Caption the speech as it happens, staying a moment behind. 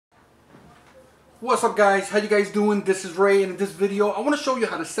What's up guys, how you guys doing? This is Ray, and in this video I want to show you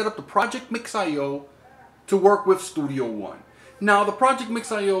how to set up the ProjectMix I to work with Studio One. Now the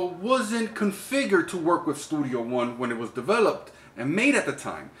ProjectMix I wasn't configured to work with Studio One when it was developed and made at the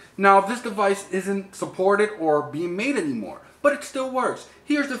time. Now this device isn't supported or being made anymore, but it still works.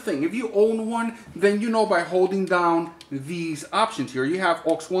 Here's the thing, if you own one, then you know by holding down these options here, you have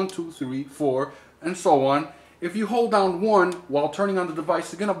aux 1, 2, 3, 4 and so on. If you hold down 1 while turning on the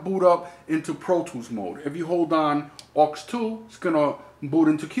device, it's going to boot up into Pro Tools mode. If you hold on aux 2, it's going to boot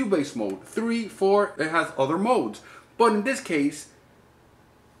into Cubase mode. 3, 4, it has other modes. But in this case,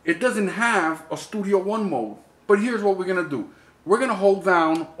 it doesn't have a Studio One mode. But here's what we're going to do. We're going to hold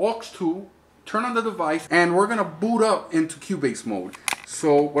down aux 2, turn on the device, and we're going to boot up into Cubase mode.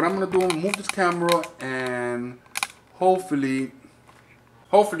 So what I'm going to do is move this camera, and hopefully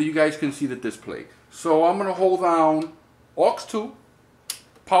you guys can see the display. So I'm going to hold down aux 2,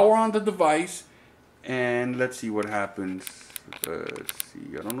 power on the device, and let's see what happens. Let's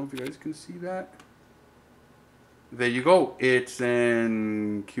see, I don't know if you guys can see that. There you go, it's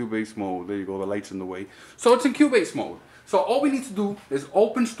in Cubase mode. There you go, the light's in the way. So it's in Cubase mode. So all we need to do is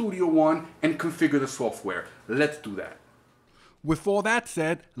open Studio One and configure the software. Let's do that. With all that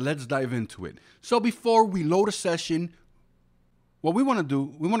said, let's dive into it. So before we load a session, what we want to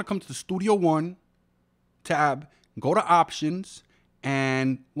do, we want to come to the Studio One tab, go to Options,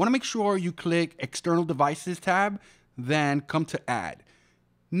 and want to make sure you click External Devices tab, then come to Add.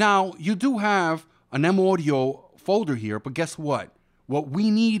 Now, you do have an M Audio folder here, but guess what? What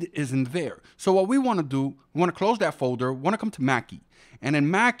we need isn't there. So what we want to do, we want to close that folder, we want to come to Mackie. And in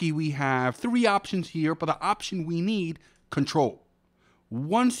Mackie, we have 3 options here, but the option we need, Control.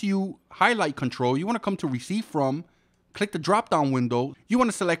 Once you highlight Control, you want to come to Receive From, click the drop-down window. You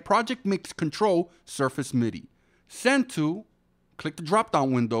want to select ProjectMix Control Surface MIDI. Send to, click the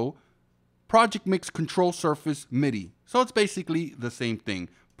drop-down window, ProjectMix Control Surface MIDI. So it's basically the same thing.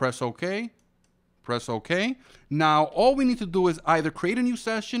 Press OK. Press OK. Now, all we need to do is either create a new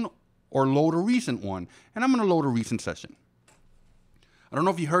session or load a recent one. And I'm going to load a recent session. I don't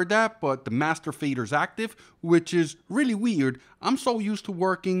know if you heard that, but the master fader is active, which is really weird. I'm so used to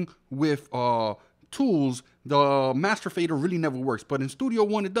working with tools, the master fader really never works, but in Studio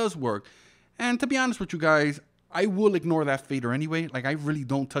One it does work. And to be honest with you guys, I will ignore that fader anyway. Like, I really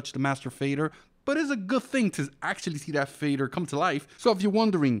don't touch the master fader, but it's a good thing to actually see that fader come to life. So if you're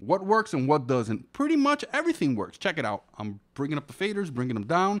wondering what works and what doesn't, pretty much everything works. Check it out. I'm bringing up the faders, bringing them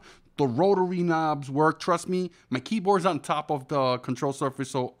down. The rotary knobs work, trust me. My keyboard's on top of the control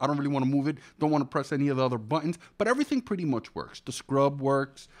surface, so I don't really want to move it. Don't want to press any of the other buttons, but everything pretty much works. The scrub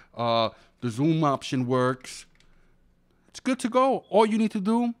works, the zoom option works. It's good to go. All you need to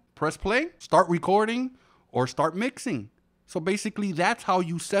do, press play, start recording, or start mixing. So basically, that's how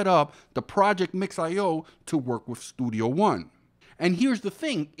you set up the ProjectMix I to work with Studio One. And here's the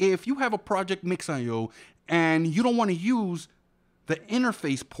thing, if you have a ProjectMix I and you don't want to use the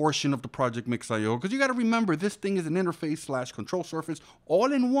interface portion of the ProjectMix I, because you got to remember, this thing is an interface / control surface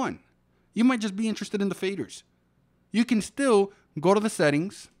all in one. You might just be interested in the faders. You can still go to the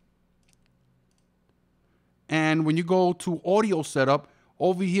settings, and when you go to audio setup,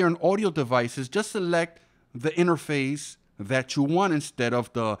 over here in audio devices, just select the interface that you want instead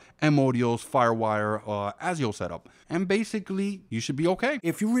of the M Audio's Firewire ASIO setup. And basically, you should be okay.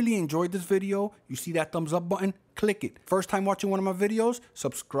 If you really enjoyed this video, you see that thumbs up button, click it. First time watching one of my videos,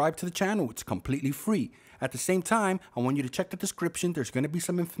 subscribe to the channel. It's completely free. At the same time, I want you to check the description. There's going to be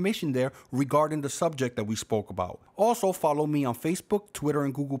some information there regarding the subject that we spoke about. Also, follow me on Facebook, Twitter,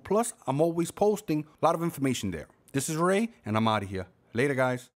 and Google+. I'm always posting a lot of information there. This is Ray, and I'm out of here. Later,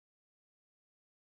 guys.